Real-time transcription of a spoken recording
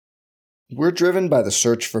We're driven by the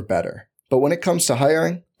search for better. But when it comes to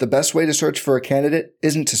hiring, the best way to search for a candidate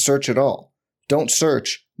isn't to search at all. Don't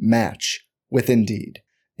search, match with Indeed.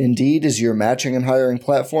 Indeed is your matching and hiring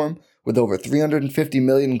platform with over 350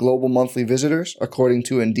 million global monthly visitors, according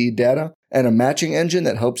to Indeed data, and a matching engine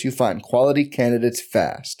that helps you find quality candidates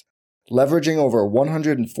fast. Leveraging over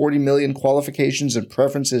 140 million qualifications and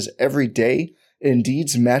preferences every day,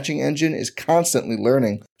 Indeed's matching engine is constantly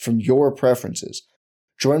learning from your preferences.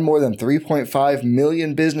 Join more than 3.5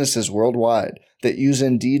 million businesses worldwide that use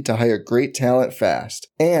Indeed to hire great talent fast.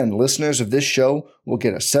 And listeners of this show will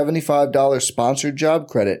get a $75 sponsored job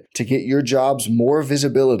credit to get your jobs more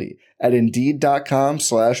visibility at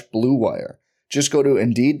Indeed.com/Blue Wire. Just go to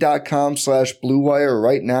Indeed.com/Blue Wire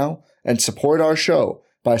right now and support our show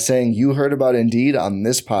by saying you heard about Indeed on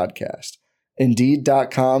this podcast.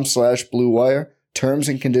 Indeed.com/Blue Wire. Terms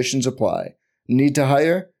and conditions apply. Need to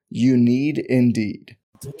hire? You need Indeed.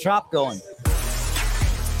 Chop going.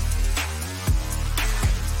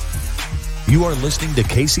 You are listening to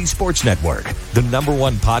KC Sports Network, the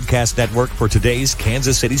 #1 podcast network for today's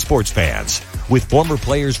Kansas City sports fans. With former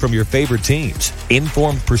players from your favorite teams,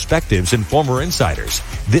 informed perspectives, and former insiders,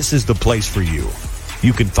 this is the place for you.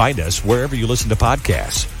 You can find us wherever you listen to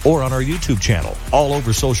podcasts or on our YouTube channel, all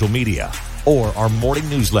over social media, or our morning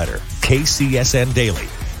newsletter, KCSN Daily,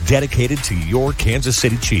 dedicated to your Kansas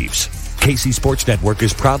City Chiefs. KC Sports Network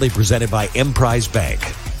is proudly presented by Emprise Bank,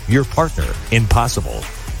 your partner in possible.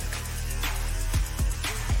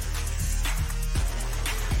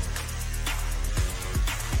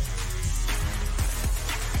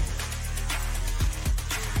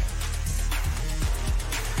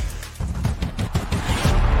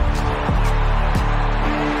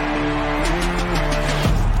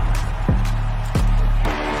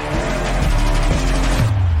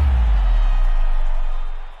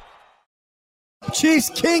 Chiefs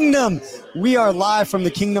Kingdom. We are live from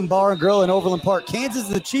the Kingdom Bar and Grill in Overland Park, Kansas.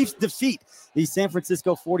 The Chiefs defeat the San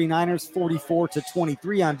Francisco 49ers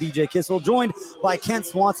 44-23. I'm BJ Kissel, joined by Kent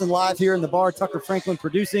Swanson live here in the bar. Tucker Franklin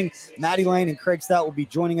producing. Maddie Lane and Craig Stout will be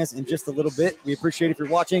joining us in just a little bit. We appreciate if you're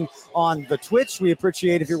watching on the Twitch. We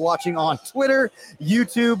appreciate if you're watching on Twitter,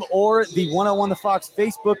 YouTube, or the 101 The Fox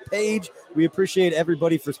Facebook page. We appreciate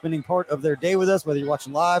everybody for spending part of their day with us, whether you're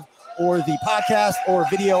watching live or the podcast or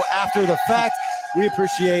video after the fact. We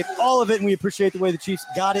appreciate all of it, and we appreciate the way the Chiefs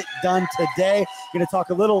got it done today. Going to talk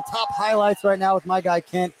a little top highlights right now with my guy,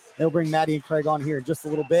 Kent. They'll bring Maddie and Craig on here in just a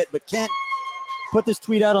little bit. But Kent put this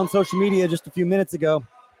tweet out on social media just a few minutes ago.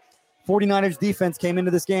 49ers defense came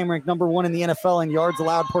into this game ranked #1 in the NFL in yards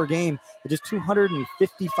allowed per game at just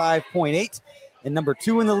 255.8, and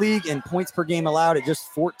 #2 in the league in points per game allowed at just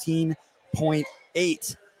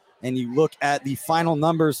 14.8. And you look at the final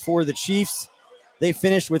numbers for the Chiefs. They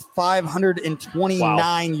finished with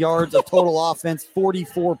 529 yards of total offense,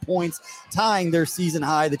 44 points, tying their season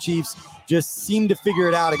high. The Chiefs just seemed to figure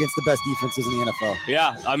it out against the best defenses in the NFL.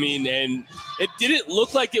 Yeah, I mean, and it didn't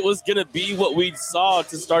look like it was going to be what we saw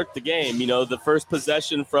to start the game. You know, the first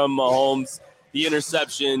possession from Mahomes, the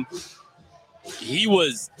interception, he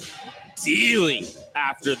was dealing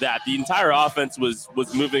after that. The entire offense was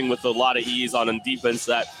moving with a lot of ease on a defense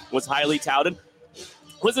that was highly touted.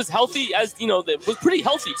 Was as healthy as, was pretty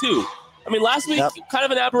healthy too. I mean, last week, kind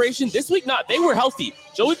of an aberration. This week, not. They were healthy.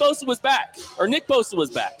 Joey Bosa was back, or Nick Bosa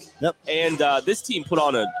was back. Yep. And this team put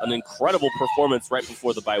on an incredible performance right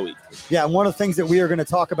before the bye week. Yeah, and one of the things that we are going to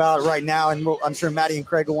talk about right now, and I'm sure Maddie and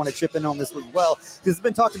Craig will want to chip in on this as well, because it's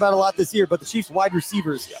been talked about a lot this year, but the Chiefs wide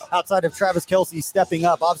receivers outside of Travis Kelce stepping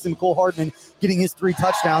up. Obviously, Mecole Hardman getting his 3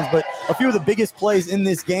 touchdowns, but a few of the biggest plays in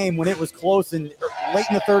this game when it was close and late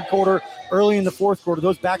in the third quarter, early in the fourth quarter,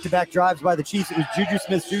 those back-to-back drives by the Chiefs, it was Juju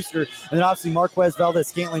Smith-Schuster, and then obviously Marquez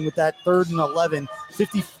Valdes-Scantling with that 3rd and 11,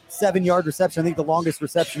 57-yard reception. I think the longest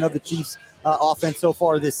reception of the Chiefs offense so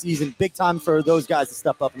far this season. Big time for those guys to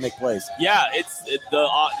step up and make plays. Yeah,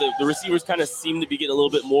 the receivers kind of seem to be getting a little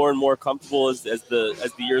bit more and more comfortable as the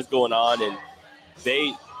years going on, and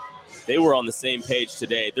they were on the same page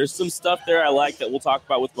today. There's some stuff there I like that we'll talk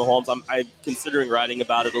about with Mahomes. I'm considering writing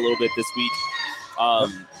about it a little bit this week.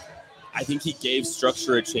 I think he gave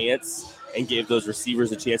structure a chance and gave those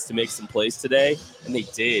receivers a chance to make some plays today, and they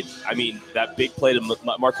did. I mean, that big play to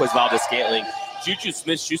Marquez Valdes-Scantling, Juju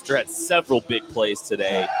Smith-Schuster had several big plays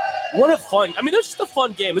today. What a fun – I mean, it's just a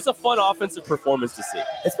fun game. It's a fun offensive performance to see.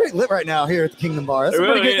 It's pretty lit right now here at the Kingdom Bar.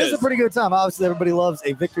 This is a pretty good time. Obviously, everybody loves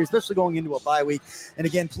a victory, especially going into a bye week. And,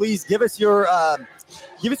 again, please give us your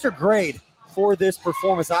grade for this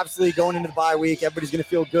performance. Obviously, going into the bye week, everybody's going to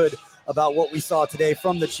feel good about what we saw today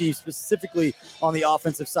from the Chiefs, specifically on the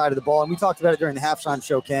offensive side of the ball. And we talked about it during the halftime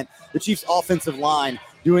show, Kent. The Chiefs' offensive line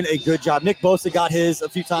doing a good job. Nick Bosa got his a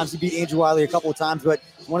few times. He beat Andrew Wiley a couple of times, but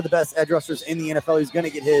one of the best edge rushers in the NFL. He's going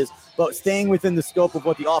to get his. But staying within the scope of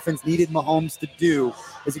what the offense needed Mahomes to do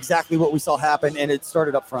is exactly what we saw happen, and it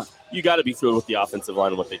started up front. You got to be thrilled with the offensive line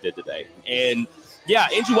and what they did today. And yeah,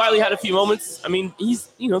 Andrew Wiley had a few moments. I mean, he's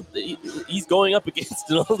going up against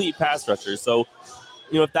an elite pass rusher. So,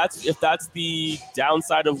 if that's the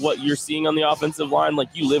downside of what you're seeing on the offensive line, like,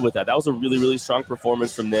 you live with that. That was a really, really strong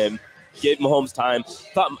performance from them. Give Mahomes time.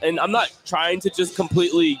 And I'm not trying to just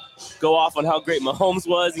completely go off on how great Mahomes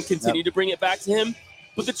was and continue to bring it back to him.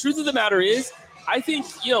 But the truth of the matter is, I think,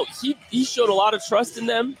 he showed a lot of trust in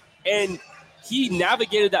them, and he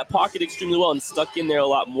navigated that pocket extremely well and stuck in there a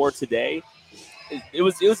lot more today. It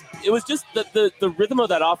was just the rhythm of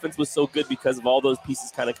that offense was so good because of all those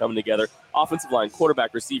pieces kind of coming together. Offensive line,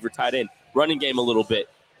 quarterback, receiver, tight end, running game a little bit.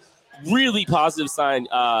 Really positive sign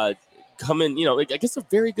coming, I guess a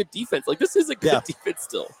very good defense. Like, this is a good defense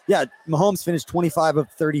still. Yeah, Mahomes finished 25 of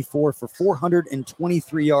 34 for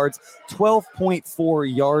 423 yards,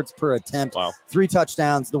 12.4 yards per attempt. Wow. 3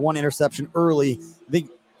 touchdowns, the 1 interception early. They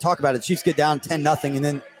talk about it. Chiefs get down 10-0 and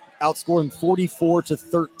then outscored them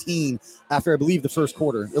 44-13 after, I believe, the first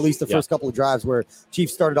quarter, at least the first couple of drives where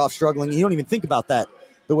Chiefs started off struggling. You don't even think about that,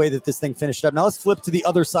 the way that this thing finished up. Now let's flip to the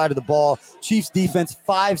other side of the ball. Chiefs defense,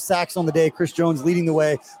 5 sacks on the day. Chris Jones leading the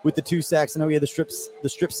way with the 2 sacks. I know he had the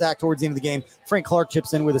strip sack towards the end of the game. Frank Clark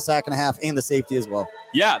chips in with a sack and a half and the safety as well.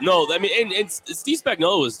 Yeah, no, I mean, and Steve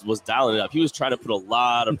Spagnuolo was dialing it up. He was trying to put a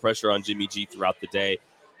lot of pressure on Jimmy G throughout the day.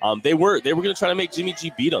 They were going to try to make Jimmy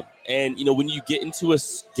G beat him. And, when you get into a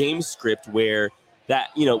game script where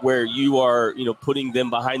where you are, putting them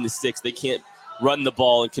behind the sticks, they can't run the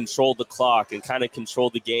ball and control the clock and kind of control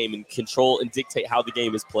the game and control and dictate how the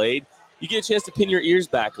game is played. You get a chance to pin your ears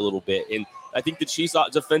back a little bit. And I think the Chiefs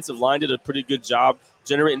defensive line did a pretty good job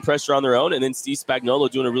generating pressure on their own. And then Steve Spagnuolo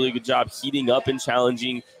doing a really good job heating up and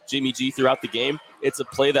challenging Jimmy G throughout the game. It's a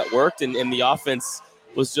play that worked, and the offense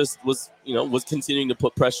was continuing to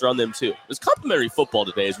put pressure on them too. It was complimentary football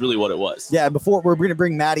today is really what it was. Yeah, before we're going to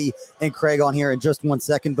bring Maddie and Craig on here in just 1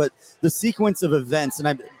 second, but the sequence of events,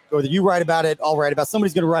 and whether you write about it, I'll write about.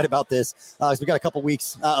 Somebody's going to write about this. So we got a couple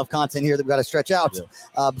weeks of content here that we've got to stretch out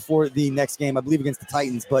before the next game, I believe, against the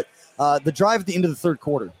Titans. But the drive at the end of the third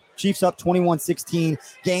quarter, Chiefs up 21-16,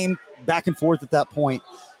 game back and forth at that point.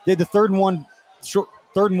 They had the third and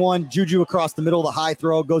one, Juju across the middle, the high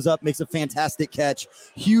throw, goes up, makes a fantastic catch.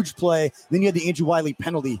 Huge play. Then you had the Andrew Wiley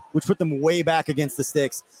penalty, which put them way back against the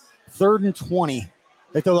sticks. 3rd and 20.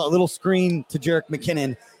 They throw that little screen to Jerick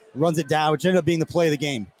McKinnon, runs it down, which ended up being the play of the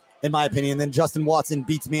game, in my opinion. Then Justin Watson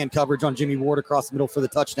beats man coverage on Jimmy Ward across the middle for the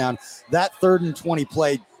touchdown. That 3rd and 20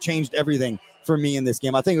 play changed everything for me in this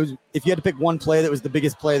game. I think it was, if you had to pick one play that was the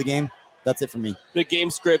biggest play of the game, that's it for me. The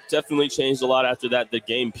game script definitely changed a lot after that. The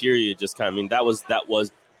game period just kind of, that was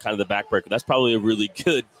kind of the backbreaker. That's probably a really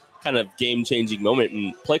good kind of game-changing moment.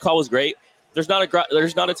 And play call was great. There's not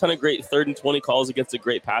a ton of great 3rd and 20 calls against a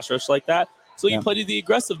great pass rush like that. So you played the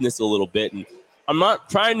aggressiveness a little bit. And I'm not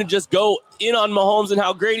trying to just go in on Mahomes and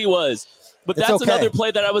how great he was, but that's another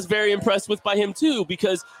play that I was very impressed with by him too,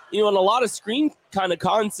 because, in a lot of screen kind of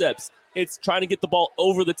concepts, it's trying to get the ball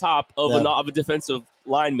over the top of a defensive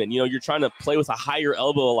lineman. You're trying to play with a higher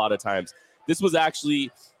elbow a lot of times. This was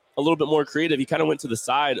actually a little bit more creative. He kind of went to the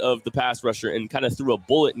side of the pass rusher and kind of threw a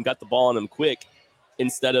bullet and got the ball on him quick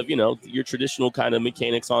instead of, your traditional kind of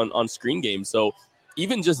mechanics on screen games. So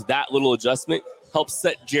even just that little adjustment helps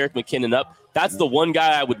set Jerick McKinnon up. That's the one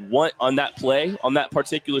guy I would want on that play, on that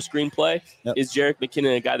particular screenplay, is Jerick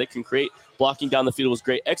McKinnon, a guy that can create. Blocking down the field was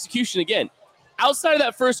great. Execution, again, outside of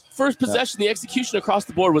that first possession, the execution across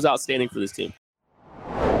the board was outstanding for this team.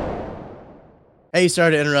 Hey,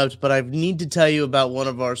 sorry to interrupt, but I need to tell you about one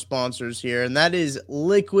of our sponsors here, and that is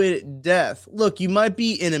Liquid Death. Look, you might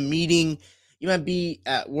be in a meeting, you might be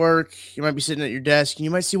at work, you might be sitting at your desk, and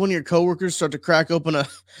you might see one of your coworkers start to crack open a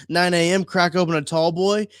 9 a.m., crack open a tall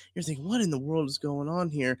boy. You're thinking, what in the world is going on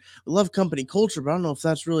here? We love company culture, but I don't know if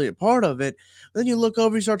that's really a part of it. Then you look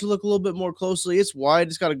over, you start to look a little bit more closely. It's wide,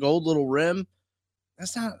 it's got a gold little rim.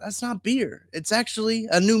 That's not beer. It's actually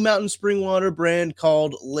a new Mountain Spring Water brand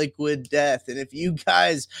called Liquid Death. And if you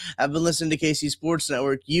guys have been listening to KC Sports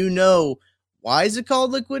Network, you know why is it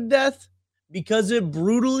called Liquid Death? Because it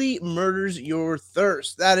brutally murders your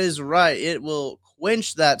thirst. That is right. It will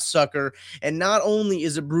quench that sucker. And not only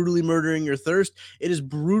is it brutally murdering your thirst, it is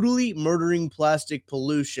brutally murdering plastic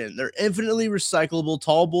pollution. They're infinitely recyclable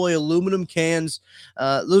tall boy aluminum cans.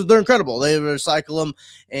 They're incredible. They recycle them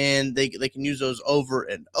and they can use those over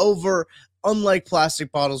and over. Unlike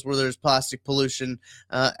plastic bottles where there's plastic pollution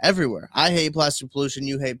everywhere. I hate plastic pollution.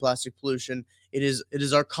 You hate plastic pollution. It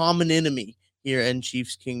is our common enemy here in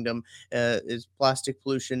Chiefs Kingdom, is plastic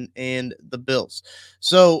pollution and the Bills.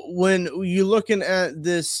 So when you're looking at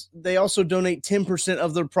this, they also donate 10%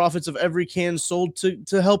 of their profits of every can sold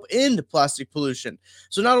to help end plastic pollution.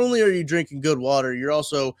 So not only are you drinking good water, you're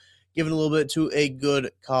also giving a little bit to a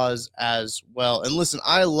good cause as well. And listen,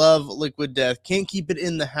 I love Liquid Death. Can't keep it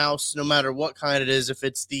in the house no matter what kind it is. If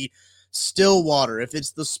it's the still water, if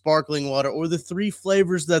it's the sparkling water, or the 3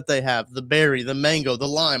 flavors that they have, the berry, the mango, the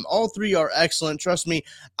lime, all 3 are excellent. Trust me,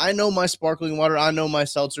 I know my sparkling water, I know my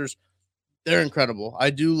seltzers. They're incredible. I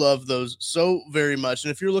do love those so very much.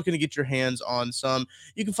 And if you're looking to get your hands on some,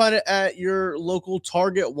 you can find it at your local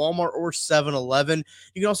Target, Walmart, or 7-Eleven.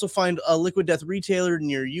 You can also find a Liquid Death retailer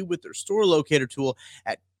near you with their store locator tool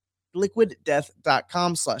at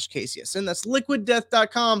liquiddeath.com/KCSN. That's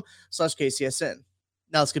liquiddeath.com/KCSN.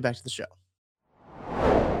 Now let's get back to the show.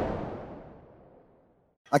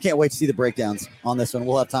 I can't wait to see the breakdowns on this one.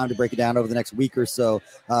 We'll have time to break it down over the next week or so.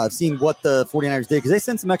 Seeing what the 49ers did, because they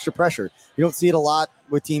sent some extra pressure. You don't see it a lot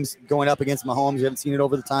with teams going up against Mahomes. You haven't seen it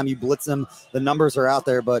over the time. You blitz them. The numbers are out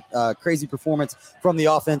there, but crazy performance from the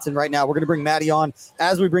offense. And right now we're going to bring Maddie on.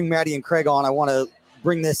 As we bring Maddie and Craig on, I want to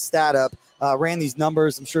bring this stat up. Ran these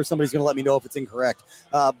numbers. I'm sure somebody's going to let me know if it's incorrect.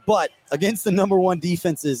 But against the number 1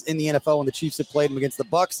 defenses in the NFL, when the Chiefs have played them against the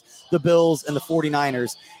Bucs, the Bills, and the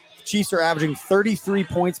 49ers, the Chiefs are averaging 33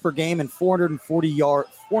 points per game and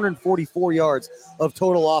 444 yards of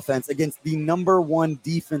total offense against the number 1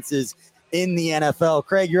 defenses in the NFL.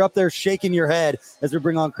 Craig, you're up there shaking your head as we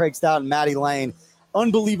bring on Craig Stout and Maddie Lane.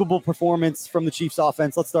 Unbelievable performance from the Chiefs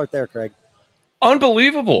offense. Let's start there, Craig.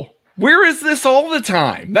 Unbelievable. Where is this all the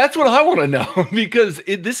time? That's what I want to know, because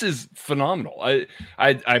this is phenomenal. I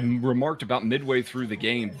remarked about midway through the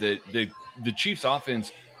game that the Chiefs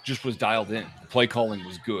offense just was dialed in. The play calling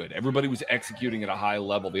was good. Everybody was executing at a high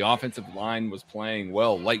level. The offensive line was playing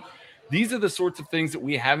well. Like, these are the sorts of things that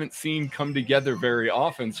we haven't seen come together very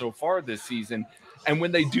often so far this season. And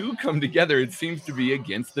when they do come together, it seems to be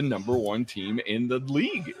against the number 1 team in the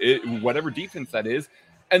league, whatever defense that is.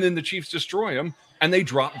 And then the Chiefs destroy them, and they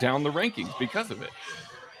drop down the rankings because of it.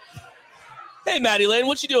 Hey, Maddie Lane,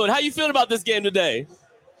 what you doing? How you feeling about this game today?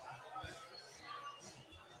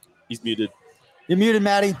 He's muted. You're muted,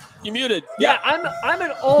 Maddie. You're muted. Yeah, I'm in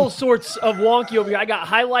all sorts of wonky over here. I got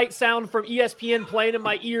highlight sound from ESPN playing in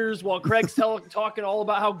my ears while Craig's talking all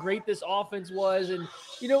about how great this offense was. And,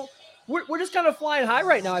 you know, we're just kind of flying high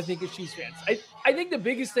right now, I think, as Chiefs fans. I think the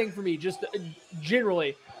biggest thing for me, just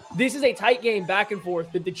generally, this is a tight game back and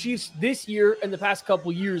forth that the Chiefs this year and the past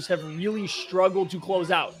couple years have really struggled to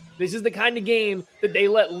close out. This is the kind of game that they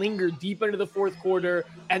let linger deep into the fourth quarter,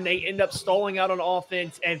 and they end up stalling out on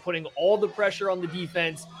offense and putting all the pressure on the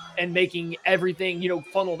defense and making everything,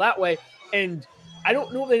 funnel that way. And I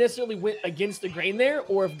don't know if they necessarily went against the grain there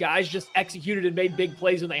or if guys just executed and made big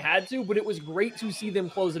plays when they had to, but it was great to see them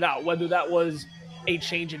close it out, whether that was a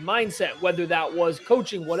change in mindset, whether that was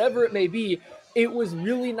coaching, whatever it may be. It was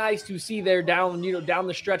really nice to see there down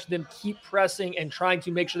the stretch, them keep pressing and trying to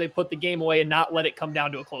make sure they put the game away and not let it come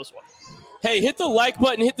down to a close one. Hey, hit the like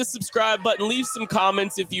button, hit the subscribe button, leave some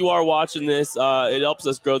comments if you are watching this. It helps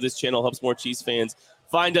us grow this channel, helps more Chiefs fans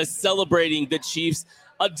find us celebrating the Chiefs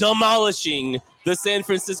demolishing the San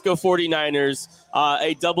Francisco 49ers,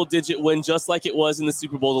 a double-digit win just like it was in the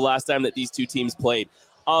Super Bowl the last time that these two teams played.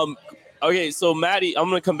 Okay, so Maddie, I'm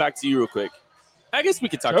going to come back to you real quick. I guess we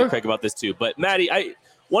could talk to Craig about this too, but Maddie,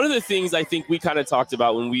 one of the things I think we kind of talked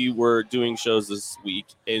about when we were doing shows this week,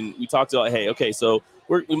 and we talked about, hey, okay, so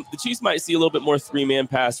the Chiefs might see a little bit more 3-man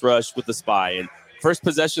pass rush with the spy, and first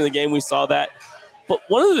possession of the game, we saw that. But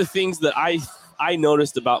one of the things that I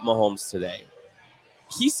noticed about Mahomes today,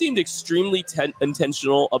 he seemed extremely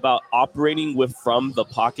intentional about operating from the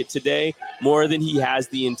pocket today more than he has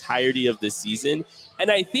the entirety of the season.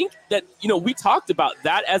 And I think that, we talked about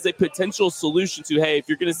that as a potential solution to, hey, if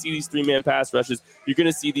you're going to see these 3-man pass rushes, you're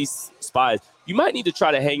going to see these spies, you might need to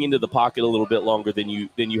try to hang into the pocket a little bit longer than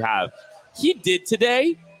you have. He did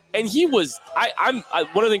today, and he was one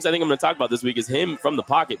of the things I think I'm going to talk about this week is him from the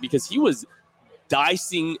pocket, because he was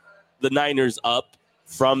dicing the Niners up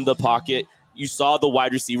from the pocket. You saw the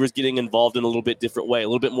wide receivers getting involved in a little bit different way, a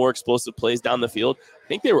little bit more explosive plays down the field. I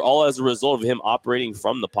think they were all as a result of him operating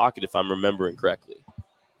from the pocket, if I'm remembering correctly.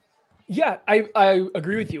 Yeah, I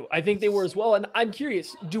agree with you. I think they were as well. And I'm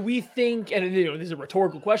curious, do we think, and this is a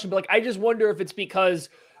rhetorical question, but I just wonder if it's because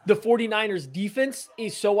the 49ers defense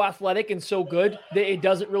is so athletic and so good that it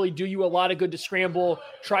doesn't really do you a lot of good to scramble,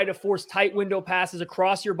 try to force tight window passes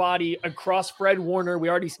across your body, across Fred Warner.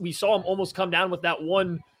 We saw him almost come down with that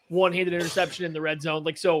one-handed interception in the red zone.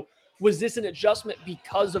 So Was this an adjustment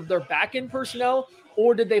because of their back end personnel?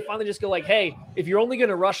 Or did they finally just go like, hey, if you're only going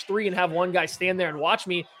to rush 3 and have one guy stand there and watch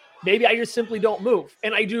me, maybe I just simply don't move.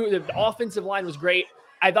 And the offensive line was great.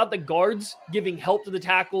 I thought the guards giving help to the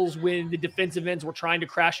tackles when the defensive ends were trying to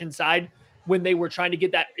crash inside, when they were trying to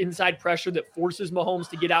get that inside pressure that forces Mahomes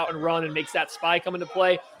to get out and run and makes that spy come into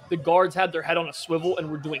play. The guards had their head on a swivel and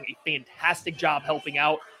were doing a fantastic job helping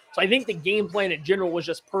out. So I think the game plan in general was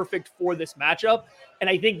just perfect for this matchup. And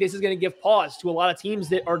I think this is going to give pause to a lot of teams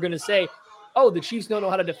that are going to say, oh, the Chiefs don't know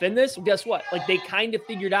how to defend this. Well, guess what? Like, they kind of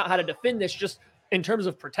figured out how to defend this just in terms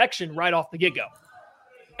of protection right off the get-go.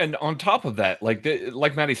 And on top of that,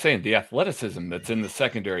 like Maddie's saying, the athleticism that's in the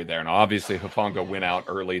secondary there. And obviously Hufanga went out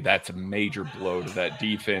early. That's a major blow to that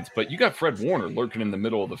defense. But you got Fred Warner lurking in the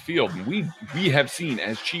middle of the field. And we have seen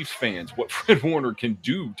as Chiefs fans what Fred Warner can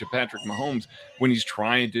do to Patrick Mahomes when he's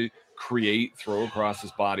trying to create, throw across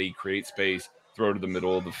his body, create space, throw to the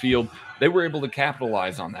middle of the field. They were able to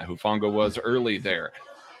capitalize on that. Hufanga was early there.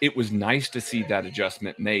 It was nice to see that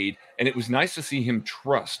adjustment made. And it was nice to see him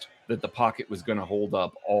trust that the pocket was going to hold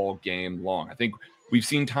up all game long. I think we've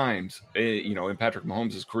seen times, in Patrick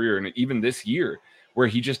Mahomes' career and even this year where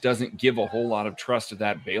he just doesn't give a whole lot of trust to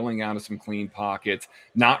that, bailing out of some clean pockets,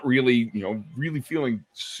 not really, really feeling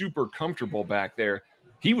super comfortable back there.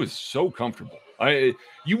 He was so comfortable.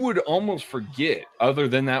 You would almost forget, other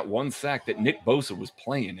than that one sack, that Nick Bosa was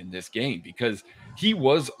playing in this game because he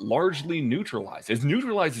was largely neutralized as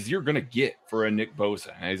you're going to get for a Nick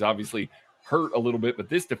Bosa. And he's obviously hurt a little bit, but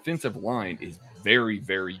this defensive line is very,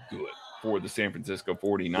 very good for the San Francisco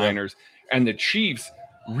 49ers. Yeah. And the Chiefs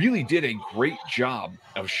really did a great job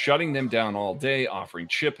of shutting them down all day, offering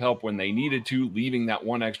chip help when they needed to, leaving that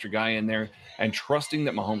one extra guy in there, and trusting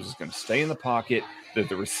that Mahomes was going to stay in the pocket, that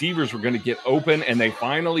the receivers were going to get open, and they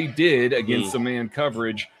finally did against the man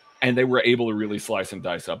coverage, and they were able to really slice and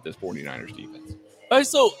dice up this 49ers defense. All right,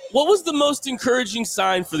 so what was the most encouraging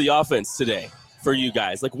sign for the offense today for you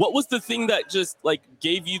guys? Like, what was the thing that just,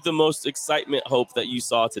 gave you the most excitement, hope that you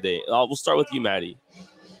saw today? We'll start with you, Maddie.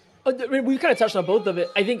 We kind of touched on both of it.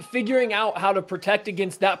 I think figuring out how to protect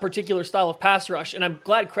against that particular style of pass rush, and I'm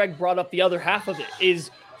glad Craig brought up the other half of it,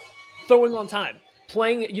 is throwing on time.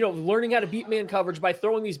 Playing, learning how to beat man coverage by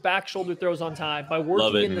throwing these back shoulder throws on time, by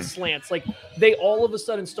working in the slants. Like, they all of a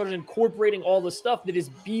sudden started incorporating all the stuff that is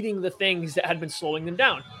beating the things that had been slowing them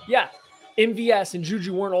down. Yeah, MVS and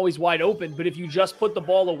Juju weren't always wide open, but if you just put the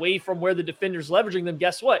ball away from where the defender's leveraging them,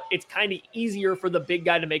 guess what? It's kind of easier for the big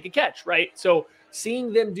guy to make a catch, right? So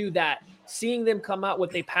seeing them do that, seeing them come out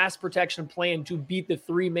with a pass protection plan to beat the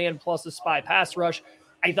 3-man plus a spy pass rush,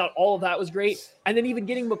 I thought all of that was great. And then even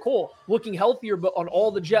getting McColl looking healthier, but on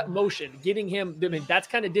all the jet motion, getting him, that's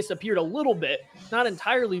kind of disappeared a little bit, not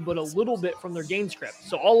entirely, but a little bit from their game script.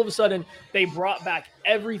 So all of a sudden they brought back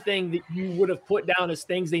everything that you would have put down as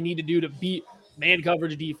things they need to do to beat man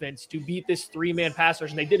coverage defense, to beat this 3-man pass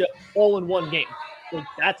rush. And they did it all in one game. Like,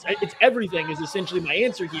 it's everything is essentially my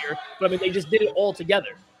answer here, but they just did it all together.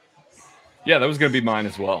 Yeah, that was going to be mine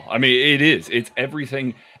as well. It's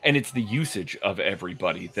everything, and it's the usage of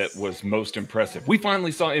everybody that was most impressive. We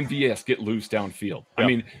finally saw MVS get loose downfield.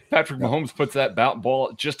 Yep. Patrick Mahomes puts that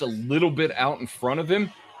ball just a little bit out in front of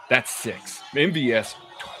him. That's 6. MVS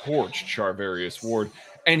torched Charvarius Ward,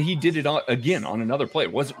 and he did it again on another play.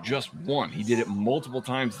 It wasn't just one. He did it multiple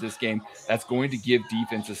times this game. That's going to give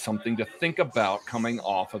defenses something to think about coming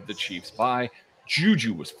off of the Chiefs' bye.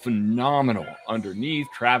 Juju was phenomenal underneath.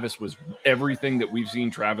 Travis was everything that we've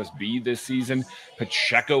seen Travis be this season.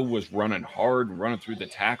 Pacheco was running hard, running through the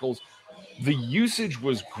tackles. The usage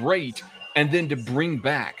was great. And then to bring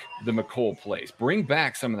back the McColl plays, bring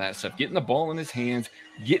back some of that stuff, getting the ball in his hands,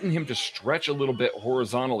 getting him to stretch a little bit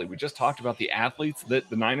horizontally. We just talked about the athletes that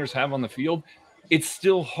the Niners have on the field. It's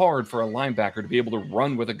still hard for a linebacker to be able to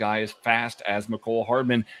run with a guy as fast as McCole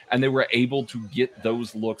Hardman, and they were able to get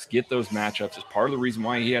those looks, get those matchups. As part of the reason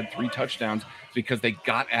why he had 3 touchdowns, because they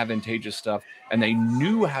got advantageous stuff, and they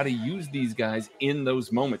knew how to use these guys in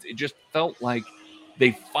those moments. It just felt like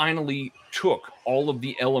they finally took all of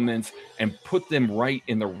the elements and put them right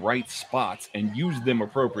in the right spots and used them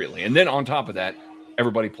appropriately. And then on top of that,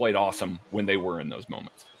 everybody played awesome when they were in those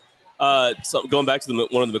moments. So going back to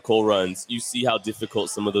one of the McColl runs, you see how difficult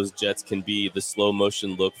some of those jets can be. The slow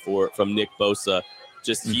motion look from Nick Bosa,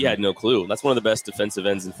 he had no clue. That's one of the best defensive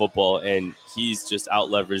ends in football, and he's just out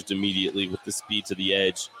leveraged immediately with the speed to the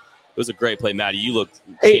edge. It was a great play, Maddie. You looked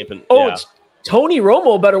camping. Tony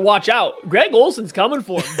Romo better watch out. Greg Olson's coming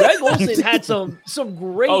for him. Greg Olson had some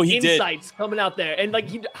great insights coming out there, and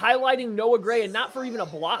he highlighting Noah Gray, and not for even a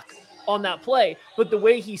block. on that play, but the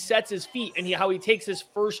way he sets his feet and how he takes his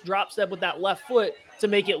first drop step with that left foot to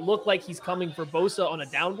make it look like he's coming for Bosa on a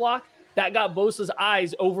down block, that got Bosa's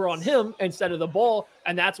eyes over on him instead of the ball,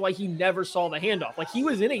 and that's why he never saw the handoff. Like, he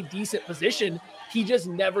was in a decent position, he just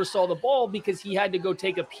never saw the ball because he had to go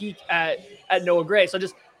take a peek at Noah Gray. So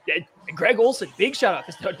just Greg Olsen, big shout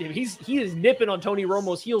out, because he is nipping on Tony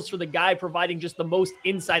Romo's heels for the guy providing just the most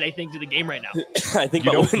insight, I think, to the game right now. I think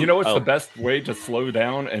you know what's the best way to slow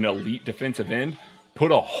down an elite defensive end?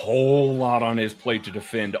 Put a whole lot on his plate to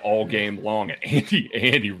defend all game long. And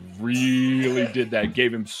Andy really did that.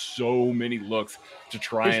 Gave him so many looks to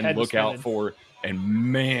try and look out for. And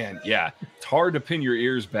man, yeah, it's hard to pin your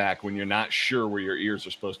ears back when you're not sure where your ears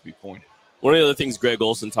are supposed to be pointed. One of the other things Greg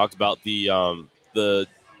Olsen talked about, the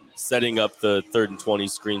setting up the 3rd and 20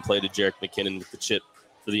 screenplay to Jerick McKinnon with the chip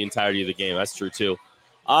for the entirety of the game. That's true too.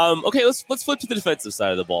 Okay, let's flip to the defensive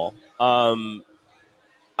side of the ball. I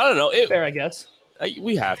don't know. Fair, I guess.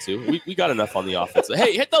 We have to. We got enough on the offense.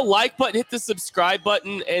 Hey, hit the like button, hit the subscribe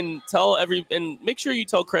button, and and make sure you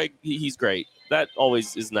tell Craig he's great. That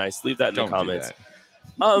always is nice. Leave that in the comments.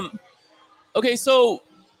 Okay, so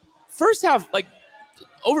first half,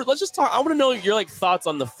 let's just talk. I want to know your thoughts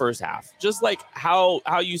on the first half. Just how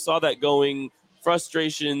you saw that going,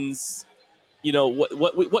 frustrations,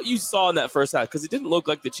 what you saw in that first half, because it didn't look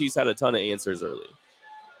like the Chiefs had a ton of answers early.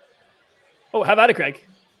 Oh, how about it, Craig?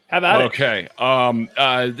 How about it?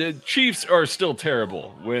 The Chiefs are still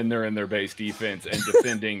terrible when they're in their base defense and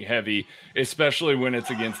defending heavy, especially when it's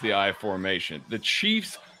against the I formation. The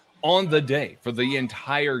Chiefs on the day for the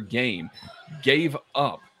entire game gave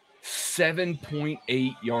up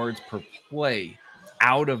 7.8 yards per play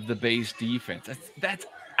out of the base defense. That's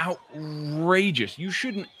outrageous. You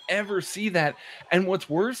shouldn't ever see that. And what's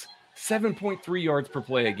worse, 7.3 yards per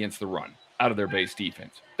play against the run out of their base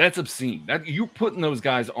defense. That's obscene. That you're putting those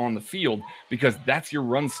guys on the field because that's your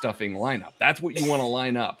run stuffing lineup. That's what you want to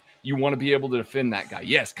line up. You want to be able to defend that guy.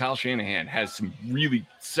 Yes, Kyle Shanahan has some really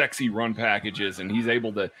sexy run packages, and he's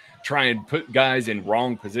able to try and put guys in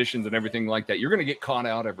wrong positions and everything like that. You're going to get caught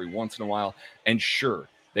out every once in a while. And sure,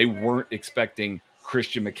 they weren't expecting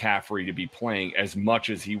Christian McCaffrey to be playing as much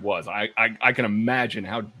as he was. I can imagine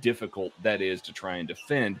how difficult that is to try and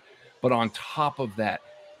defend. But on top of that,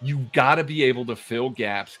 you got to be able to fill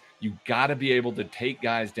gaps. You got to be able to take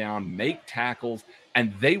guys down, make tackles,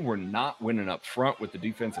 and they were not winning up front with the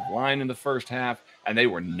defensive line in the first half, and they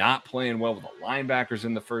were not playing well with the linebackers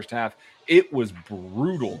in the first half. It was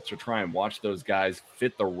brutal to try and watch those guys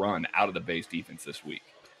fit the run out of the base defense this week.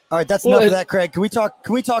 All right, that's enough of that, Craig. Can we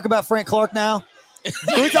talk about Frank Clark now?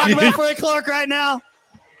 Can we talk about Frank Clark right now?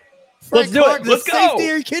 Let's do it. Let's go. Safety,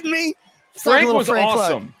 are you kidding me? Frank was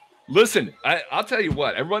awesome. Listen, I'll tell you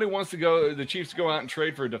what. Everybody wants the Chiefs to go out and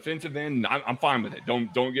trade for a defensive end. I'm fine with it.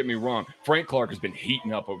 Don't get me wrong. Frank Clark has been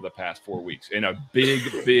heating up over the past 4 weeks in a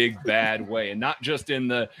big, bad way. And not just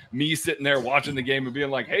in me sitting there watching the game and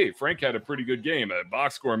being like, hey, Frank had a pretty good game. A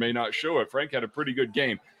box score may not show it. Frank had a pretty good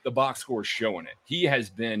game. The box score is showing it. He has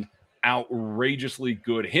been outrageously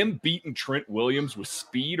good. Him beating Trent Williams with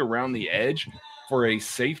speed around the edge for a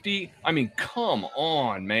safety, I mean, come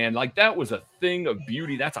on, man. That was a thing of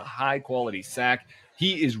beauty. That's a high-quality sack.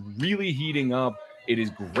 He is really heating up. It is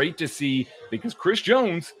great to see because Chris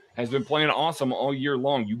Jones has been playing awesome all year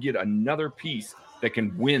long. You get another piece that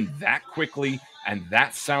can win that quickly and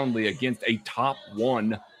that soundly against a top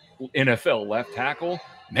 1 NFL left tackle.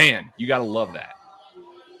 Man, you got to love that.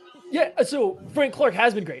 Yeah, so Frank Clark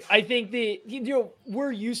has been great. I think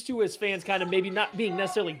we're used to as fans kind of maybe not being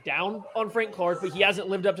necessarily down on Frank Clark, but he hasn't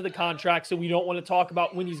lived up to the contract, so we don't want to talk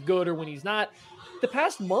about when he's good or when he's not. The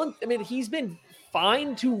past month, I mean, he's been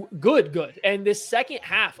fine to good. And this second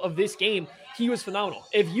half of this game, he was phenomenal.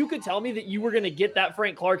 If you could tell me that you were going to get that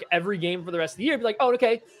Frank Clark every game for the rest of the year, I'd be like, oh,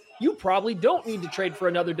 okay, you probably don't need to trade for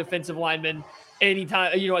another defensive lineman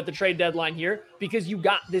anytime, at the trade deadline here because you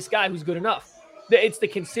got this guy who's good enough. It's the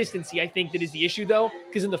consistency, I think, that is the issue, though,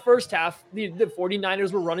 because in the first half, the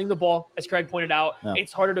 49ers were running the ball, as Craig pointed out. Yeah.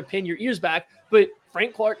 It's harder to pin your ears back. But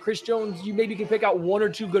Frank Clark, Chris Jones, you maybe can pick out 1 or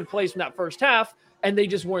 2 good plays from that first half, and they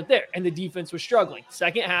just weren't there, and the defense was struggling.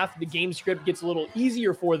 Second half, the game script gets a little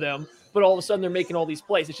easier for them, but all of a sudden they're making all these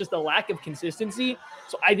plays. It's just a lack of consistency.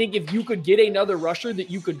 So I think if you could get another rusher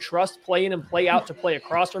that you could trust play in and play out to play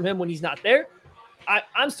across from him when he's not there,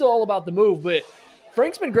 I'm still all about the move, but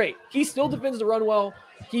Frank's been great. He still defends the run well.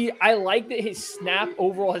 I like that his snap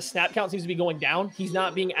count seems to be going down. He's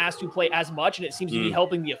not being asked to play as much, and it seems to be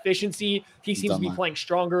helping the efficiency. He seems to be playing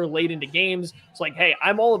stronger late into games. It's like, hey,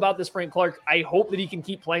 I'm all about this Frank Clark. I hope that he can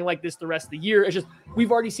keep playing like this the rest of the year. It's just we've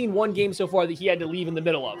already seen one game so far that he had to leave in the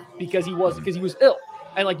middle of because he was ill.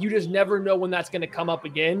 And like, you just never know when that's going to come up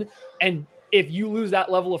again. And if you lose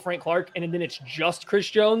that level of Frank Clark and then it's just Chris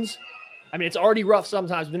Jones, I mean, it's already rough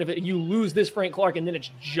sometimes, but then if you lose this Frank Clark and then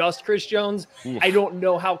it's just Chris Jones, I don't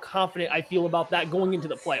know how confident I feel about that going into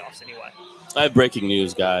the playoffs anyway. I have breaking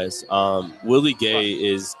news, guys. Willie Gay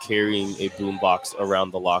is carrying a boombox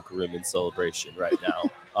around the locker room in celebration right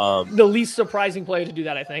now. The least surprising player to do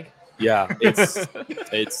that, I think. Yeah,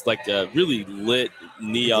 it's like a really lit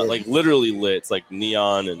neon, like literally lit. It's like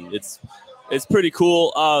neon, and it's pretty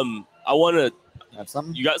cool. I want to have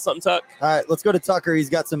something. You got something, Tuck? All right, let's go to Tucker. He's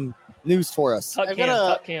got some news for us. Tuck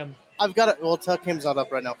Cam. Well, Tuck Cam's not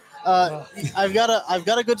up right now. I've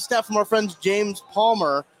got a good stat from our friends James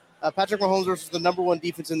Palmer. Patrick Mahomes versus the number 1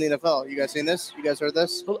 defense in the NFL. You guys seen this? You guys heard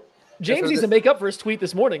this? Well, James needs to make up for his tweet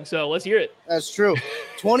this morning, so let's hear it. That's true.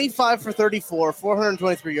 25 for 34,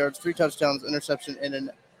 423 yards, 3 touchdowns, interception, and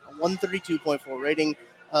a 132.4 rating.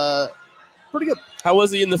 Pretty good. How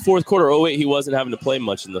was he in the fourth quarter? Oh, wait, he wasn't having to play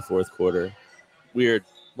much in the fourth quarter. Weird.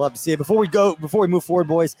 Love to see it. Before we move forward,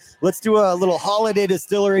 boys, let's do a little Holiday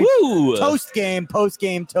Distillery toast game,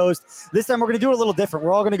 post-game toast. This time we're going to do it a little different.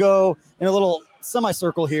 We're all going to go in a little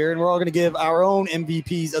semicircle here, and we're all going to give our own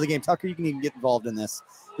MVPs of the game. Tucker, you can even get involved in this.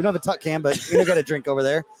 We don't have a Tuck Cam, but we don't got a drink over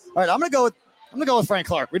there. All right, I'm going to go with Frank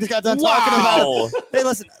Clark. We just got done talking about it. Hey,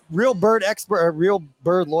 listen, real bird expert, or real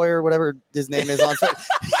bird lawyer, whatever his name is on Twitter.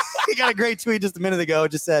 He got a great tweet just a minute ago.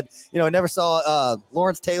 Just said, I never saw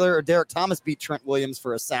Lawrence Taylor or Derek Thomas beat Trent Williams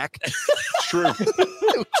for a sack. True.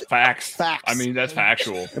 Facts. I mean, that's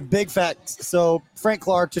factual. Big facts. So Frank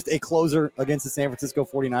Clark, just a closer against the San Francisco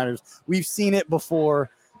 49ers. We've seen it before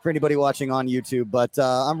for anybody watching on YouTube, but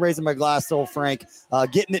I'm raising my glass to old Frank,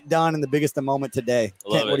 getting it done in the biggest moment today.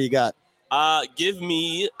 Kent, what do you got? Give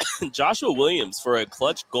me Joshua Williams for a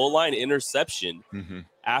clutch goal line interception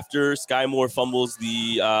after Sky Moore fumbles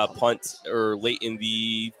the punt or late in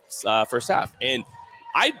the first half. And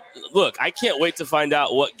I can't wait to find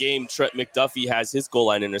out what game Trent McDuffie has his goal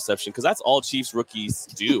line interception, because that's all Chiefs rookies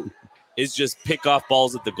do is just pick off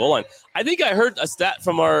balls at the goal line. I think I heard a stat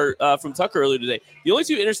from from Tucker earlier today. The only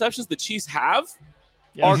 2 interceptions the Chiefs have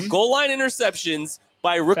are goal line interceptions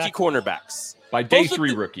by rookie cornerbacks. By day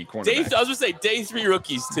 3 rookie cornerbacks. I was going to say day 3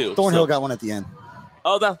 rookies, too. Thornhill got one at the end.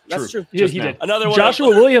 Oh, that's true. Yeah, he did. Another one. Joshua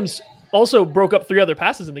Williams also broke up 3 other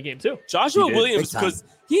passes in the game, too. Joshua Williams, because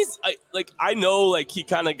he's I know he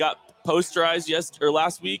kind of got posterized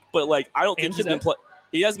last week, but I don't think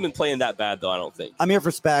he hasn't been playing that bad, though, I don't think. I'm here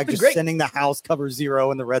for Spag, just sending the house cover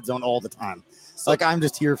 0 in the red zone all the time. So, I'm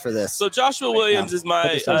just here for this. So Joshua Williams is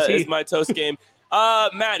my toast game.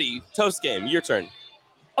 Maddie, toast game, your turn.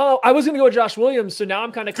 Oh, I was going to go with Josh Williams, so now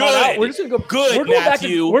I'm kind of caught out. We're just going to go. Good,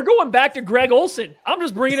 Matthew. We're going back to Greg Olsen. I'm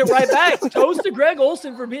just bringing it right back. Toast to Greg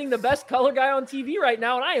Olsen for being the best color guy on TV right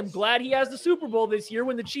now, and I am glad he has the Super Bowl this year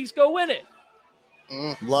when the Chiefs go win it.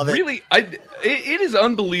 Love it. Really, it is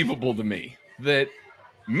unbelievable to me that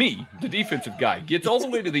the defensive guy, gets all the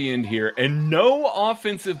way to the end here, and no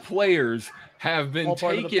offensive players have been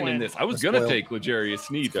taken in this. I was going to take L'Jarius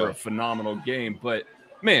Sneed for a phenomenal game, but,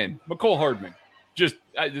 man, McCole Hardman. Just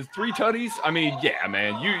 3 tutties. I mean, yeah,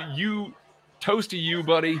 man. You toast to you,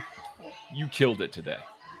 buddy. You killed it today.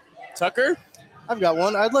 Tucker? I've got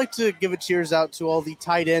one. I'd like to give a cheers out to all the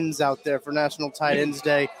tight ends out there for National Tight Ends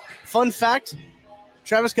Day. Fun fact,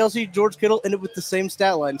 Travis Kelce, George Kittle ended with the same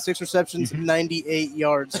stat line, 6 receptions, 98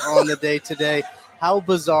 yards on the day today. How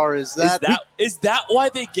bizarre is that? Is that why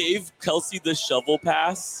they gave Kelce the shovel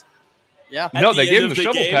pass? Yeah. No, they gave him the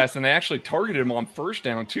shovel pass, and they actually targeted him on first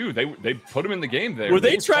down, too. They put him in the game there. Were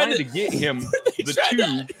they trying to get him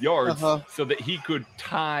the 2 yards so that he could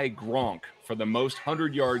tie Gronk for the most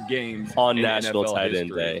 100-yard games on in National NFL Tight End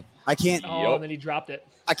history. Day? I can't. And then he dropped it.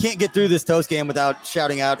 I can't get through this toast game without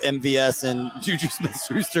shouting out MVS and Juju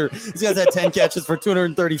Smith-Schuster. These guys had 10 catches for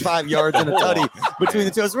 235 yards and a tutty between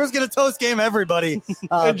the two. So we're just going to toast game everybody.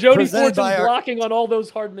 And Jody Fortson blocking on all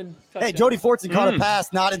those Hardman touchdowns. Hey, Jody Fortson caught a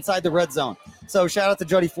pass not inside the red zone. So shout out to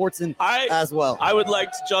Jody Fortson as well. I would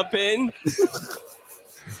like to jump in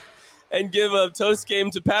and give a toast game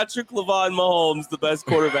to Patrick LaVon Mahomes, the best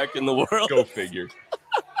quarterback in the world. Go figure.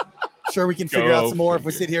 Sure, we can figure out some more if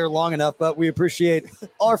we sit here long enough, but we appreciate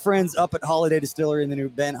our friends up at Holiday Distillery and the new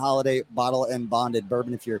Ben Holiday Bottle and Bonded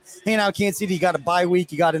Bourbon. If you're hanging out in Kansas City, you got a bye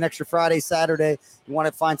week, you got an extra Friday, Saturday, you want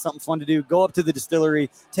to find something fun to do, go up to the distillery,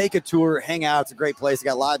 take a tour, hang out. It's a great place. They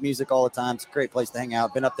got live music all the time. It's a great place to hang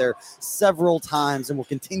out. Been up there several times and we'll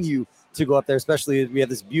continue to go up there, especially as we have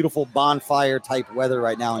this beautiful bonfire type weather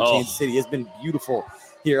right now in Kansas City. It's been beautiful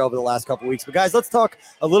here over the last couple of weeks. But guys, let's talk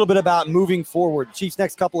a little bit about moving forward. Chiefs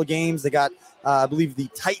next couple of games, they got I believe the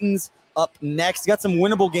Titans up next. Got some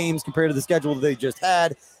winnable games compared to the schedule that they just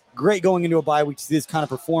had. Great going into a bye week to see this kind of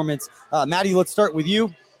performance. Maddie, let's start with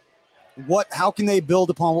you. How can they build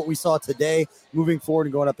upon what we saw today moving forward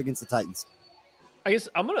and going up against the Titans? I guess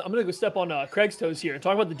I'm gonna go step on Craig's toes here and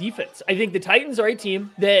talk about the defense. I think the Titans are a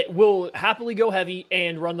team that will happily go heavy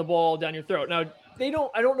and run the ball down your throat. Now,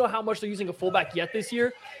 I don't know how much they're using a fullback yet this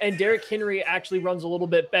year, and Derrick Henry actually runs a little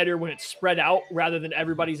bit better when it's spread out rather than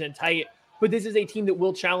everybody's in tight. But this is a team that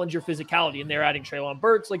will challenge your physicality, and they're adding Treylon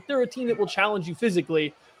Burks. Like, they're a team that will challenge you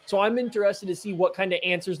physically. So I'm interested to see what kind of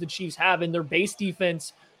answers the Chiefs have in their base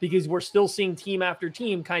defense, because we're still seeing team after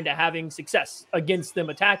team kind of having success against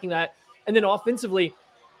them attacking that. And then offensively,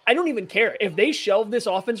 I don't even care if they shelve this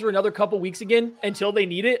offense for another couple weeks again until they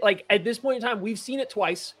need it. Like, at this point in time, we've seen it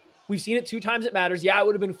twice. We've seen it 2 times it matters. Yeah, it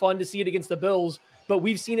would have been fun to see it against the Bills, but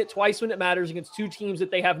we've seen it twice when it matters against 2 teams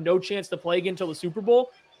that they have no chance to play again until the Super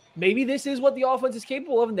Bowl. Maybe this is what the offense is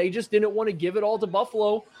capable of, and they just didn't want to give it all to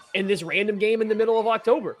Buffalo in this random game in the middle of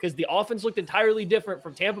October, because the offense looked entirely different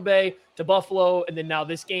from Tampa Bay to Buffalo and then now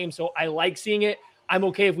this game. So I like seeing it. I'm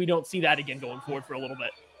okay if we don't see that again going forward for a little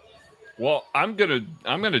bit. Well, I'm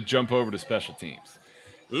gonna jump over to special teams.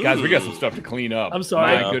 Ooh. Guys, we got some stuff to clean up. I'm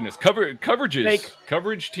sorry. My goodness.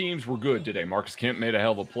 Coverage teams were good today. Marcus Kemp made a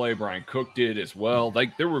hell of a play. Brian Cook did as well.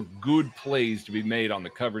 Like, there were good plays to be made on the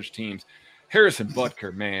coverage teams. Harrison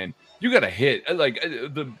Butker, man, you got to hit. Like,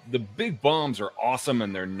 the big bombs are awesome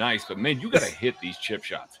and they're nice, but, man, you got to hit these chip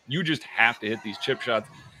shots. You just have to hit these chip shots.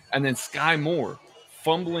 And then Sky Moore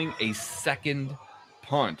fumbling a second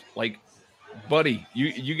punt. Like, buddy,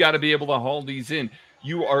 you got to be able to haul these in.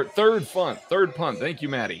 You are third punt. Thank you,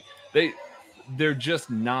 Maddie. They're just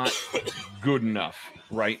not good enough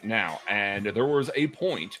right now. And there was a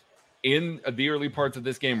point in the early parts of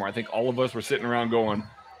this game where I think all of us were sitting around going,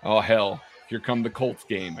 oh, hell, here come the Colts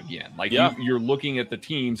game again. Like, yeah. You're looking at the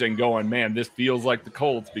teams and going, man, this feels like the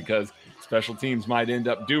Colts, because special teams might end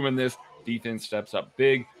up doing this. Defense steps up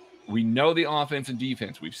big. We know the offense and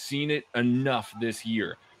defense, we've seen it enough this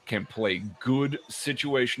year, can play good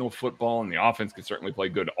situational football, and the offense can certainly play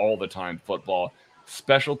good all the time football.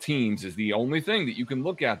 Special teams is the only thing that you can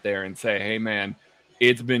look at there and say, hey, man,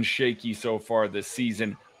 it's been shaky so far this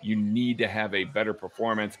season. You need to have a better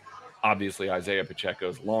performance. Obviously, Isaiah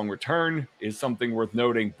Pacheco's long return is something worth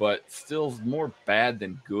noting, but still more bad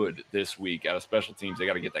than good this week out of special teams. They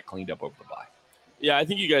got to get that cleaned up over the bye. Yeah, I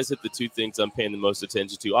think you guys hit the 2 things I'm paying the most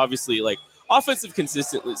attention to. Obviously, like, offensive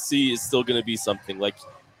consistency is still going to be something. Like,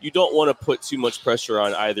 you don't want to put too much pressure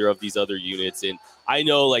on either of these other units. And I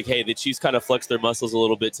know, like, hey, the Chiefs kind of flexed their muscles a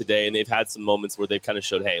little bit today, and they've had some moments where they've kind of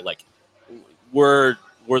showed, hey, like, we're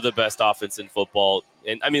the best offense in football.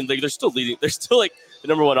 And, I mean, like, they're still leading. They're still, like, the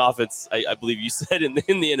number 1 offense, I believe you said, in the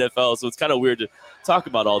NFL. So it's kind of weird to talk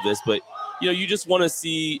about all this. But, you just want to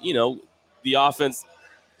see, the offense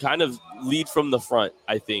kind of lead from the front,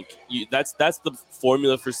 I think. That's the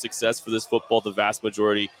formula for success for this football, the vast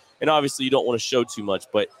majority. And obviously, you don't want to show too much.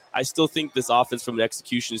 But I still think this offense, from an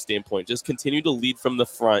execution standpoint, just continue to lead from the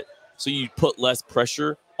front so you put less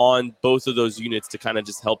pressure on both of those units to kind of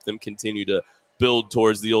just help them continue to build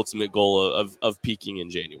towards the ultimate goal of peaking in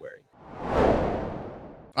January.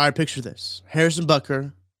 All right, picture this. Harrison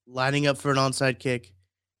Butker lining up for an onside kick.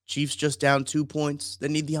 Chiefs just down 2 points. They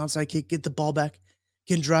need the onside kick, get the ball back,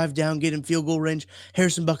 can drive down, get in field goal range.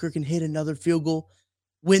 Harrison Butker can hit another field goal,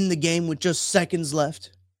 win the game with just seconds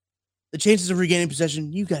left. The chances of regaining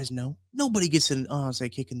possession, you guys know, nobody gets an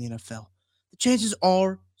onside kick in the NFL. The chances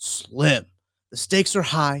are slim. The stakes are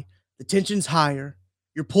high. The tension's higher.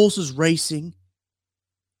 Your pulse is racing.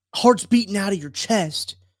 Heart's beating out of your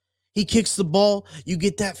chest. He kicks the ball. You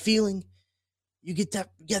get that feeling. You get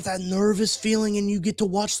that nervous feeling, and you get to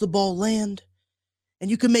watch the ball land. And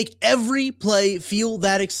you can make every play feel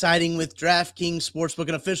that exciting with DraftKings Sportsbook,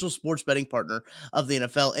 an official sports betting partner of the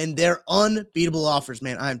NFL, and their unbeatable offers.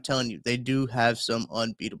 Man, I'm telling you, they do have some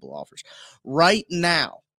unbeatable offers. Right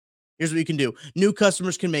now, here's what you can do. New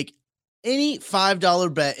customers can make any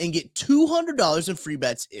 $5 bet and get $200 in free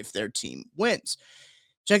bets if their team wins.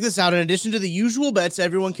 Check this out. In addition to the usual bets,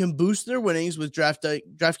 everyone can boost their winnings with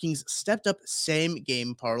DraftKings stepped-up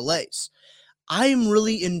same-game parlays. I am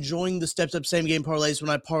really enjoying the stepped-up same-game parlays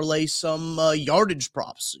when I parlay some yardage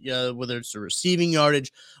props, whether it's the receiving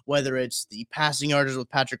yardage, whether it's the passing yardage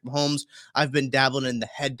with Patrick Mahomes. I've been dabbling in the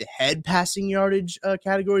head-to-head passing yardage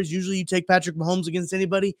categories. Usually you take Patrick Mahomes against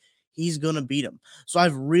anybody, he's going to beat him. So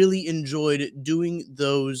I've really enjoyed doing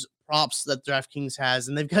those props that DraftKings has,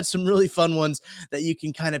 and they've got some really fun ones that you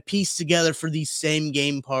can kind of piece together for these same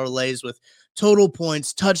game parlays with total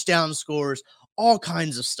points, touchdown scores, all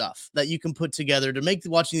kinds of stuff that you can put together to make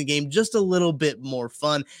watching the game just a little bit more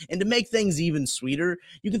fun. And to make things even sweeter,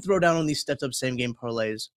 you can throw down on these stepped up same game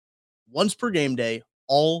parlays once per game day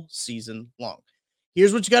all season long.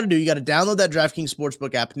 Here's what you got to do. You got to download that DraftKings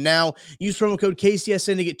Sportsbook app now. Use promo code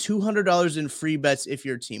KCSN to get $200 in free bets if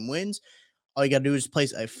your team wins. All you got to do is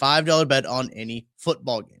place a $5 bet on any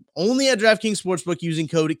football game. Only at DraftKings Sportsbook using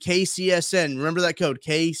code KCSN. Remember that code,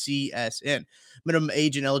 KCSN. Minimum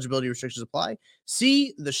age and eligibility restrictions apply.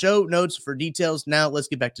 See the show notes for details. Now let's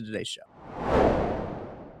get back to today's show.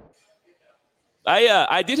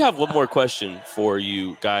 I did have one more question for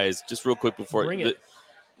you guys, just real quick before Bring it.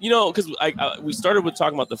 Because we started with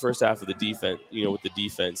talking about the first half of the defense, with the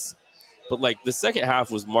defense, but like the second half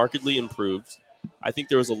was markedly improved. I think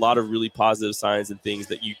there was a lot of really positive signs and things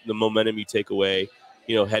that the momentum you take away,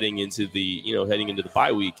 heading into the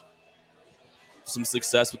bye week. Some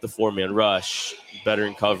success with the 4-man rush, better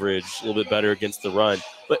in coverage, a little bit better against the run.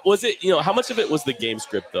 But was it, how much of it was the game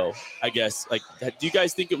script though? I guess, do you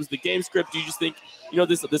guys think it was the game script? Do you just think,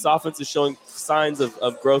 this offense is showing signs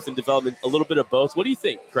of growth and development, a little bit of both? What do you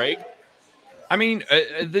think, Craig? I mean,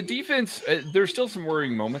 the defense, there's still some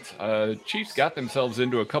worrying moments. Chiefs got themselves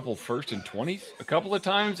into a couple 1st and 20s a couple of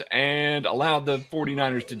times and allowed the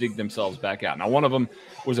 49ers to dig themselves back out. Now, one of them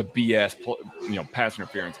was a BS, pass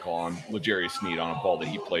interference call on L'Jarius Sneed on a ball that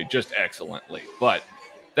he played just excellently. But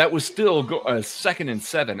that was still a 2nd and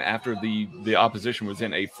 7 after the opposition was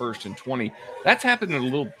in a 1st and 20. That's happened a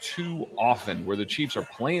little too often where the Chiefs are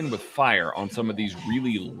playing with fire on some of these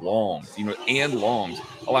really longs,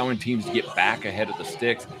 allowing teams to get back ahead of the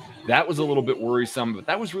sticks. That was a little bit worrisome, but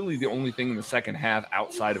that was really the only thing in the second half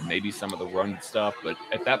outside of maybe some of the run stuff. But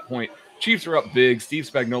at that point, Chiefs are up big. Steve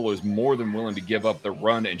Spagnuolo is more than willing to give up the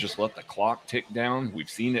run and just let the clock tick down. We've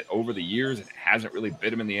seen it over the years. It hasn't really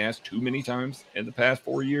bit him in the ass too many times in the past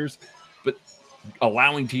 4 years. But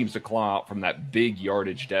allowing teams to claw out from that big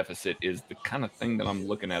yardage deficit is the kind of thing that I'm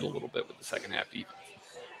looking at a little bit with the second half defense.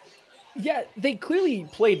 Yeah, they clearly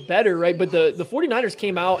played better, right? But the 49ers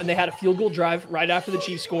came out and they had a field goal drive right after the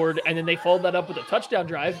Chiefs scored, and then they followed that up with a touchdown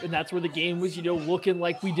drive, and that's where the game was, looking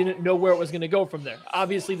like we didn't know where it was going to go from there.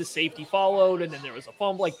 Obviously, the safety followed, and then there was a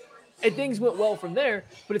fumble. And things went well from there,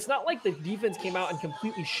 but it's not like the defense came out and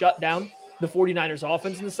completely shut down the 49ers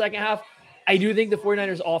offense in the second half. I do think the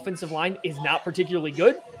 49ers offensive line is not particularly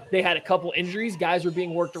good. They had a couple injuries. Guys were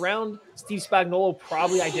being worked around. Steve Spagnuolo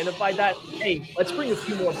probably identified that. Hey, let's bring a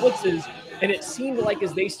few more blitzes. And it seemed like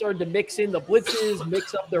as they started to mix in the blitzes,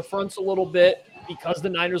 mix up their fronts a little bit, because the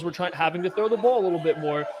Niners were having to throw the ball a little bit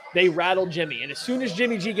more, they rattled Jimmy. And as soon as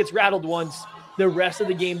Jimmy G gets rattled once, the rest of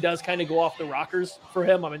the game does kind of go off the rockers for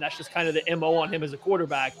him. I mean, that's just kind of the MO on him as a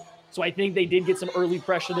quarterback. So I think they did get some early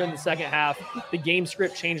pressure there in the second half. The game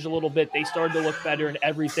script changed a little bit. They started to look better, and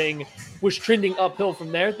everything was trending uphill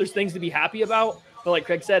from there. There's things to be happy about. But like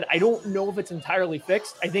Craig said, I don't know if it's entirely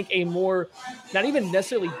fixed. I think a more, not even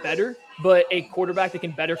necessarily better, but a quarterback that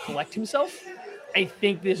can better collect himself. I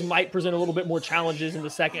think this might present a little bit more challenges in the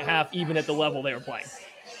second half, even at the level they were playing.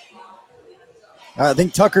 I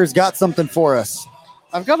think Tucker's got something for us.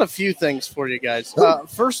 I've got a few things for you guys.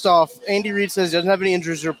 First off, Andy Reid says he doesn't have any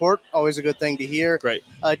injuries to report. Always a good thing to hear. Great.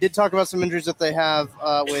 Did talk about some injuries that they have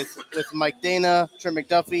with Mike Dana, Trent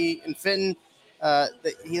McDuffie, and Fitton.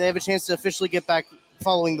 They have a chance to officially get back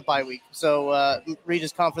following the bye week. So Reid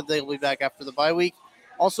is confident they'll be back after the bye week.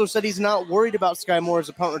 Also said he's not worried about Sky Moore as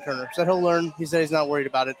a punt returner. Said he'll learn. He said he's not worried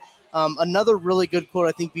about it. Another really good quote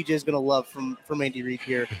I think BJ is going to love from Andy Reid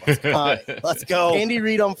here. Let's go. Andy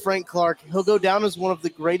Reid on Frank Clark. He'll go down as one of the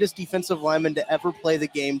greatest defensive linemen to ever play the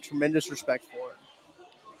game. Tremendous respect for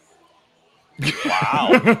it.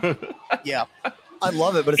 Wow. Yeah. I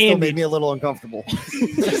love it, but it still made me a little uncomfortable.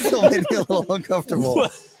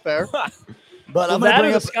 Fair. But I'm going to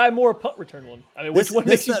bring up Sky Moore punt return one. I mean, which one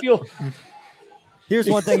makes you feel? Here's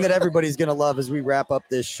one thing that everybody's going to love as we wrap up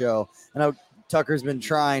this show. I know Tucker's been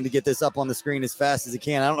trying to get this up on the screen as fast as he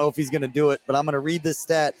can. I don't know if he's going to do it, but I'm going to read this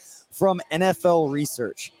stat from NFL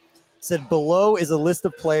Research. It said below is a list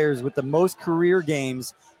of players with the most career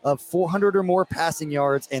games of 400 or more passing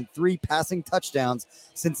yards and 3 passing touchdowns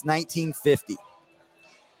since 1950.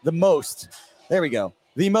 The most, there we go.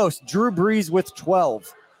 The most, Drew Brees with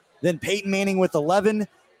 12. Then Peyton Manning with 11.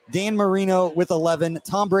 Dan Marino with 11.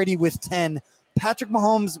 Tom Brady with 10. Patrick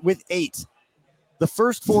Mahomes with 8. The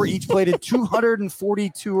first 4 each played in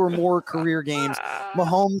 242 or more career games.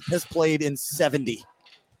 Mahomes has played in 70.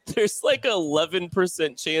 There's like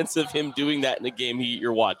 11% chance of him doing that in a game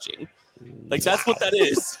you're watching. Like, that's what that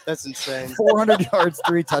is. That's insane. 400 yards,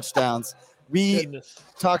 3 touchdowns. We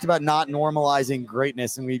talked about not normalizing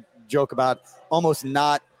greatness, and we joke about almost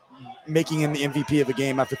not making him the MVP of a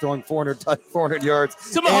game after throwing 400 yards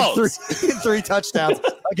To and Mahomes. three touchdowns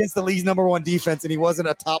against the league's #1 defense, and he wasn't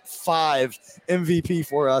a top 5 MVP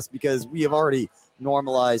for us because we have already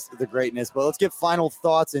normalized the greatness. But let's get final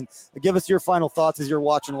thoughts, and give us your final thoughts as you're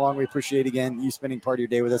watching along. We appreciate, again, you spending part of your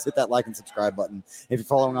day with us. Hit that like and subscribe button. If you're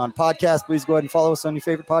following on podcast, please go ahead and follow us on your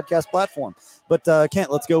favorite podcast platform. But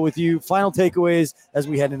Kent, let's go with you. Final takeaways as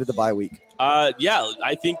we head into the bye week. Yeah,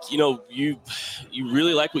 I think, you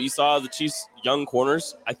really like what you saw of the Chiefs' young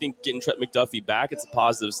corners. I think getting Trent McDuffie back, it's a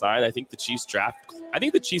positive sign. I think the Chiefs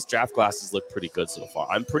draft classes look pretty good so far.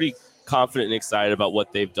 I'm pretty confident and excited about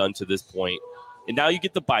what they've done to this point. And now you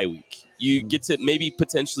get the bye week. You get to maybe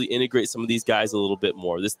potentially integrate some of these guys a little bit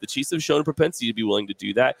more. The Chiefs have shown a propensity to be willing to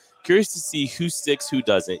do that. Curious to see who sticks, who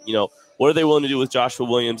doesn't. What are they willing to do with Joshua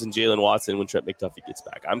Williams and Jalen Watson when Trent McDuffie gets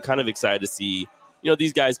back? I'm kind of excited to see,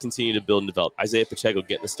 these guys continue to build and develop. Isaiah Pacheco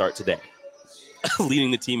getting a start today, leading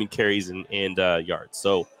the team in carries and yards.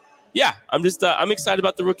 So, yeah, I'm excited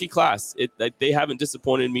about the rookie class. They haven't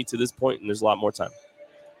disappointed me to this point, and there's a lot more time.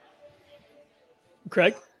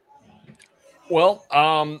 Craig? Well,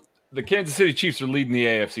 the Kansas City Chiefs are leading the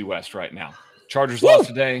AFC West right now. Chargers lost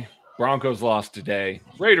today. Broncos lost today.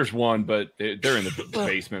 Raiders won, but they're in the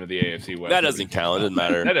basement of the AFC West. That doesn't count. It doesn't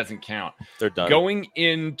matter. That doesn't count. They're done. Going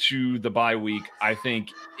into the bye week, I think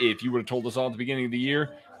if you would have told us all at the beginning of the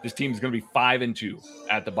year, this team is going to be 5-2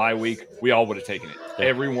 at the bye week, we all would have taken it. Yeah.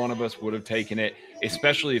 Every one of us would have taken it,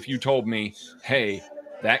 especially if you told me, hey,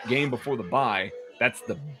 that game before the bye, that's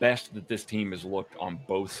the best that this team has looked on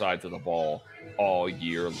both sides of the ball all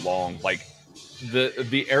year long. Like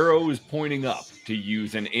the arrow is pointing up, to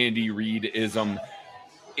use an Andy Reid-ism.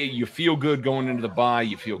 You feel good going into the bye.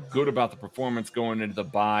 You feel good about the performance going into the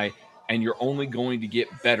bye, and you're only going to get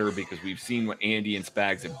better because we've seen what Andy and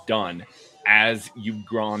Spags have done as you've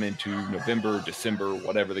gone into November, December,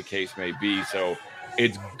 whatever the case may be. So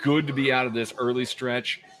it's good to be out of this early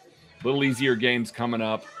stretch. Little easier games coming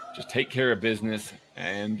up. Just take care of business,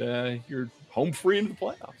 and you're home free into the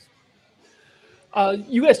playoffs.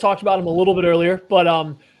 You guys talked about him a little bit earlier,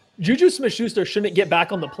 but Juju Smith-Schuster shouldn't get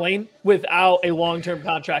back on the plane without a long-term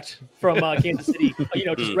contract from Kansas City,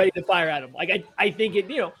 just ready to fire at him. Like I think it,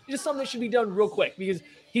 just something that should be done real quick because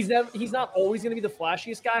he's not always going to be the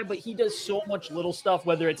flashiest guy, but he does so much little stuff,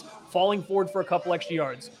 whether it's falling forward for a couple extra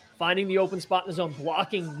yards, finding the open spot in the zone,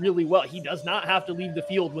 blocking really well. He does not have to leave the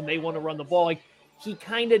field when they want to run the ball. Like he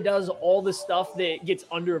kind of does all the stuff that gets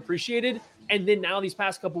underappreciated. And then now these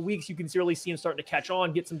past couple weeks, you can really see him starting to catch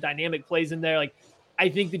on, get some dynamic plays in there. Like I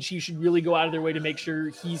think that Chiefs should really go out of their way to make sure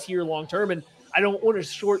he's here long-term. And I don't want to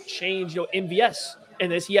shortchange, MVS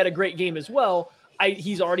in this. He had a great game as well.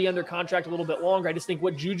 He's already under contract a little bit longer. I just think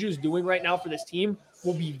what Juju's doing right now for this team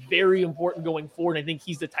will be very important going forward. I think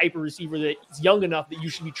he's the type of receiver that is young enough that you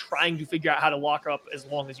should be trying to figure out how to lock up as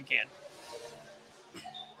long as you can.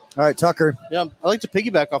 All right, Tucker. Yeah, I like to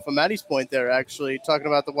piggyback off of Maddie's point there, actually, talking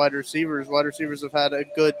about the wide receivers. Wide receivers have had a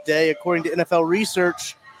good day. According to NFL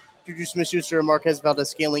research, Juju Smith-Schuster and Marquez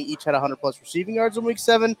Valdes-Scantling each had 100-plus receiving yards in Week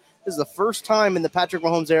 7. This is the first time in the Patrick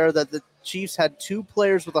Mahomes era that the Chiefs had two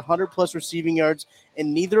players with 100-plus receiving yards,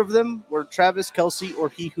 and neither of them were Travis Kelce or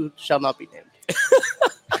he who shall not be named.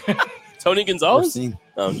 Tony Gonzalez?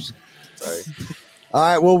 Oh, sorry. All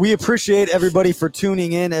right, well, we appreciate everybody for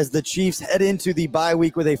tuning in as the Chiefs head into the bye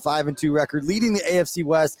week with a 5-2 record, leading the AFC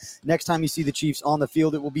West. Next time you see the Chiefs on the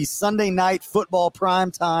field, it will be Sunday night football prime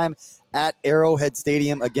time at Arrowhead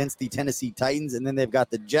Stadium against the Tennessee Titans. And then they've got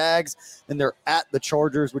the Jags, and they're at the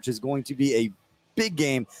Chargers, which is going to be a big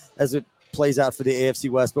game as it plays out for the AFC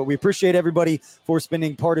West. But we appreciate everybody for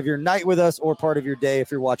spending part of your night with us or part of your day if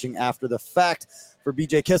you're watching after the fact. For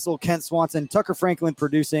BJ Kissel, Kent Swanson, Tucker Franklin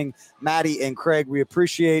producing, Maddie and Craig, we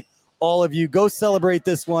appreciate all of you. Go celebrate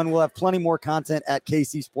this one. We'll have plenty more content at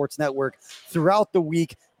KC Sports Network throughout the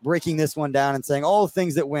week, breaking this one down and saying all the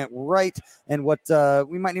things that went right and what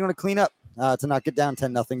we might need to clean up to not get down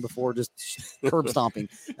 10-0 before just curb stomping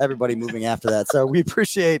everybody moving after that. So we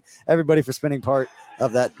appreciate everybody for spending part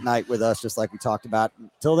of that night with us, just like we talked about.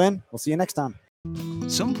 Till then, we'll see you next time.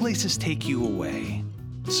 Some places take you away.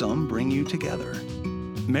 Some bring you together.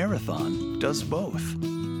 Marathon does both.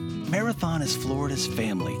 Marathon is Florida's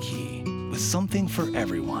family key, with something for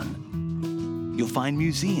everyone. You'll find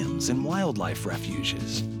museums and wildlife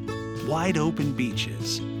refuges, wide open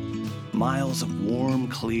beaches, miles of warm,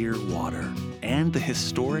 clear water, and the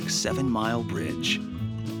historic 7-mile bridge.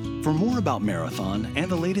 For more about Marathon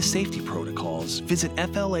and the latest safety protocols, visit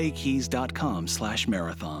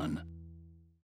flakeys.com/marathon.